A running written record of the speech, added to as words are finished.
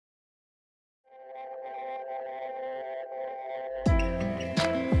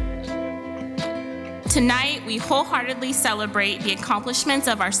Tonight, we wholeheartedly celebrate the accomplishments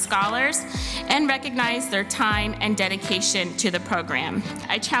of our scholars and recognize their time and dedication to the program.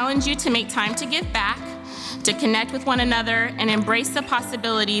 I challenge you to make time to give back, to connect with one another, and embrace the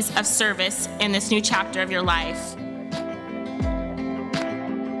possibilities of service in this new chapter of your life.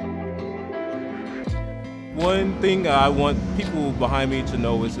 One thing I want people behind me to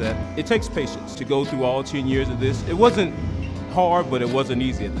know is that it takes patience to go through all 10 years of this. It wasn't hard, but it wasn't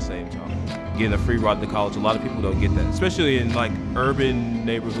easy at the same time. Getting a free ride to college, a lot of people don't get that, especially in like urban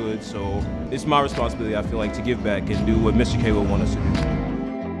neighborhoods. So it's my responsibility, I feel like, to give back and do what Mr. K would want us to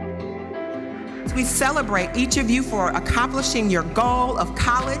do. We celebrate each of you for accomplishing your goal of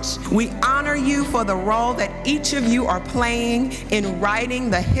college. We honor you for the role that each of you are playing in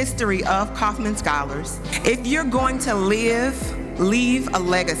writing the history of Kauffman Scholars. If you're going to leave a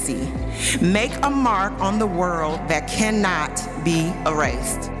legacy, make a mark on the world that cannot be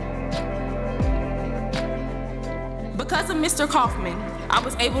erased. Because of Mr. Kauffman, I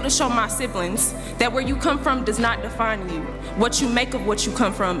was able to show my siblings that where you come from does not define you. What you make of what you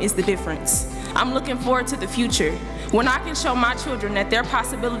come from is the difference. I'm looking forward to the future, when I can show my children that their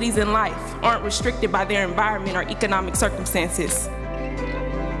possibilities in life aren't restricted by their environment or economic circumstances.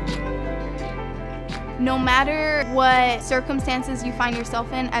 No matter what circumstances you find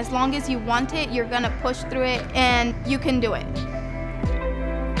yourself in, as long as you want it, you're gonna push through it and you can do it.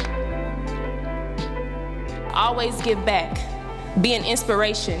 Always give back. Be an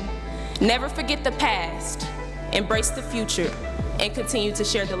inspiration. Never forget the past. Embrace the future and continue to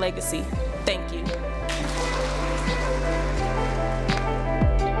share the legacy. Thank you.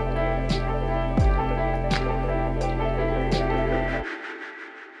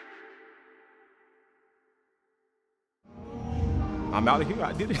 I'm out of here.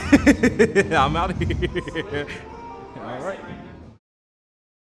 I did it. I'm out of here. All right.